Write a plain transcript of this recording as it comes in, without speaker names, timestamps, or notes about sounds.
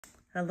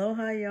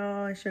Aloha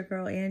y'all, it's your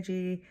girl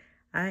Angie.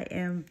 I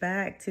am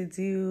back to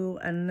do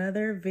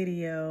another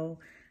video.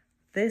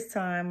 This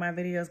time my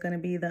video is going to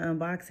be the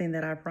unboxing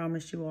that I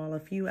promised you all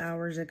a few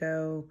hours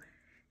ago.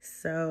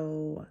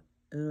 So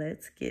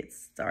let's get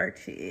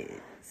started.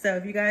 So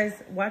if you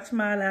guys watched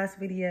my last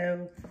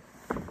video,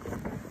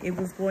 it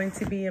was going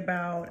to be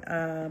about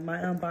my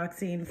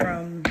unboxing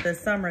from the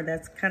summer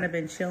that's kind of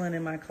been chilling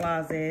in my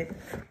closet.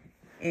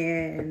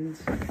 And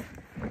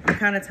I'm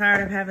kind of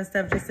tired of having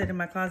stuff just sit in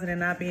my closet and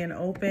not being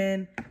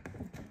open.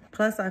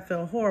 Plus, I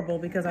feel horrible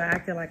because I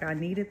acted like I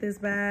needed this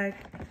bag.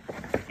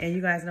 And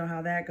you guys know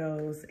how that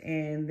goes.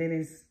 And then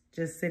it's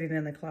just sitting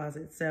in the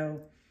closet. So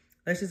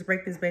let's just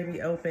break this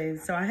baby open.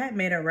 So I had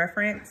made a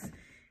reference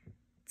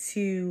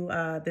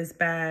to this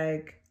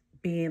bag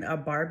being a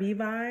Barbie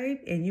vibe.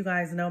 And you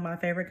guys know my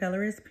favorite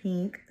color is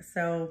pink.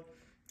 So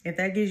if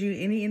that gives you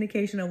any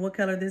indication of what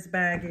color this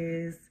bag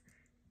is,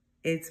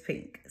 it's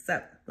pink.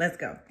 So let's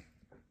go.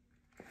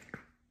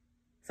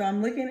 So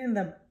I'm looking in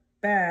the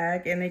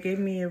bag and they gave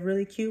me a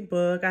really cute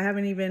book. I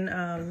haven't even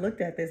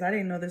looked at this. I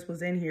didn't know this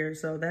was in here.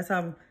 So that's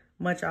how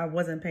much I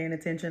wasn't paying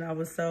attention. I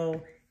was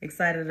so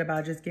excited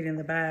about just getting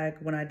the bag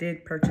when I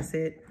did purchase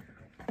it.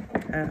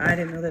 I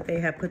didn't know that they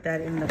had put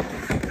that in the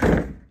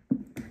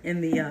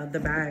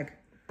bag.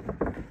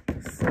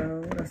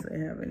 So what else do they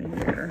have in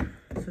here?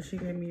 So she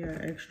gave me an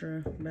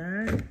extra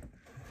bag.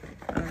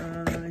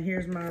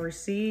 Here's my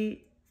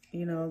receipt.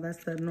 You know,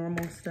 that's the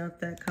normal stuff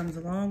that comes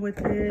along with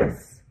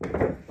this.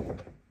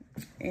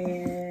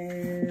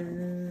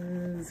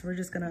 And we're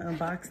just gonna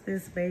unbox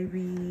this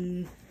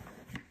baby.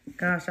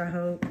 Gosh, I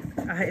hope,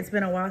 it's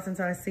been a while since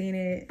I've seen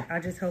it.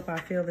 I just hope I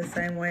feel the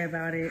same way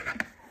about it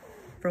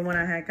from when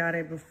I had got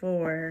it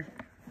before.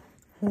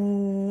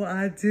 Oh,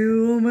 I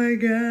do, oh my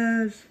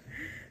gosh.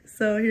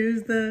 So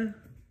here's the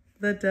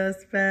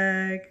dust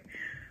bag.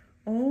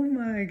 Oh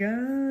my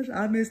gosh,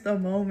 I missed a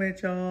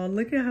moment, y'all.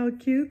 Look at how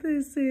cute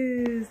this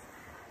is.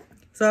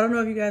 So I don't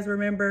know if you guys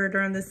remember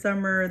during the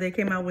summer, they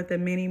came out with the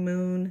mini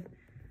moon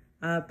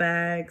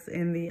bags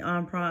in the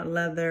empreinte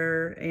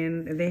leather,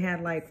 and they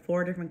had like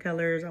 4 different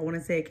colors. I want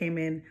to say it came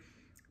in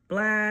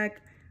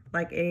black,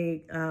 like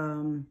a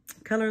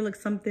color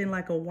looks something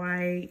like a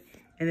white,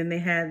 and then they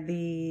had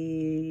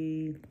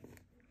the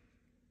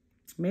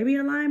maybe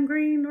a lime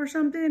green or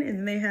something, and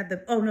then they had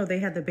the, oh no, they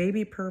had the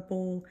baby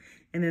purple,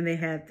 and then they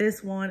had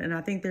this one, and I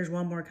think there's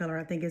one more color.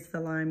 I think it's the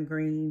lime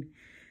green.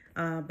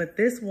 But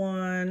this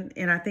one,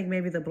 and I think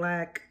maybe the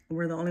black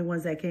were the only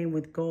ones that came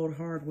with gold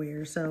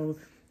hardware. So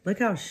look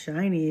how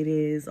shiny it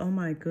is. Oh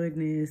my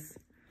goodness.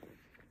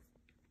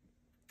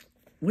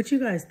 What you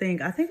guys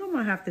think? I think I'm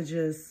gonna have to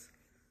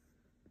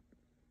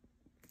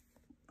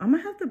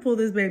pull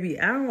this baby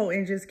out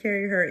and just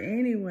carry her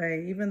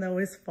anyway, even though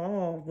it's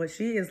fall. But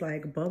she is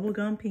like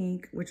bubblegum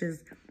pink, which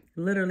is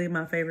literally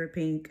my favorite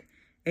pink,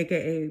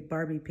 aka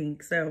Barbie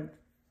pink. So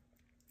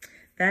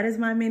that is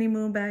my mini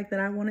moon bag that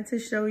I wanted to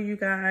show you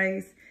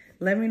guys.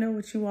 Let me know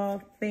what you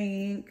all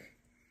think.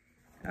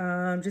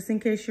 Just in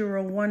case you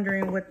were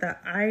wondering what the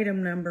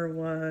item number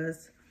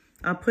was,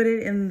 I'll put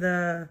it in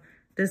the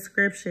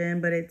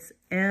description, but it's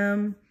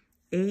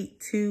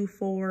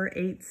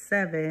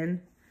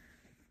M82487.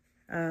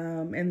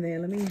 And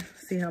then let me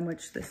see how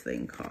much this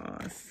thing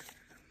costs.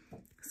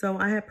 So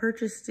I had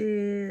purchased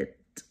it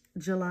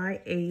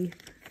July 8th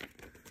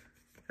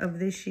of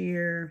this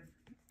year,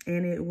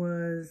 and it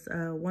was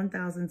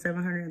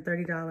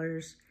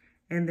 $1,730.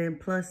 And then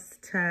plus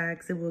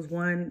tax, it was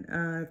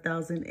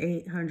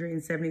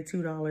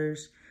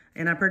 $1,872.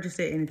 And I purchased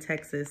it in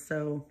Texas.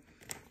 So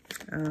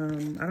I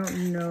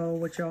don't know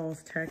what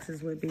y'all's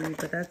taxes would be,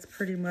 but that's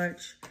pretty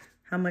much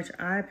how much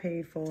I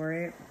paid for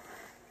it.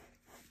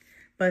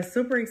 But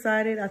super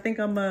excited. I think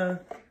I'm going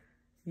to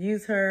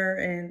use her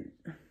and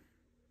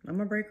I'm going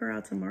to break her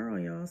out tomorrow,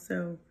 y'all.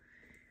 So,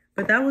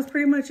 but that was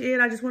pretty much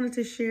it. I just wanted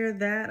to share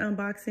that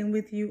unboxing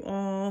with you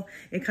all.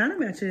 It kind of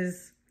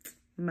matches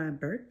my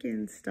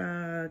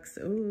Birkenstocks.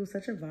 Ooh,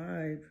 such a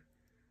vibe.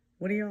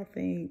 What do y'all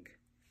think?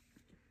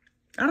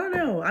 I don't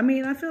know. I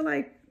mean, I feel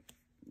like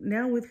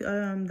now with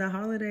the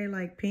holiday,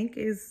 like pink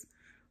is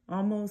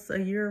almost a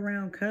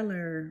year-round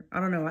color.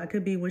 I don't know. I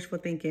could be wishful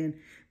thinking.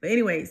 But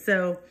anyway,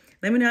 so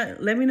let me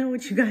know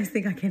what you guys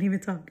think. I can't even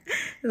talk.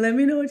 Let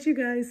me know what you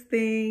guys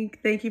think.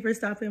 Thank you for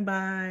stopping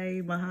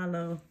by.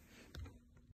 Mahalo.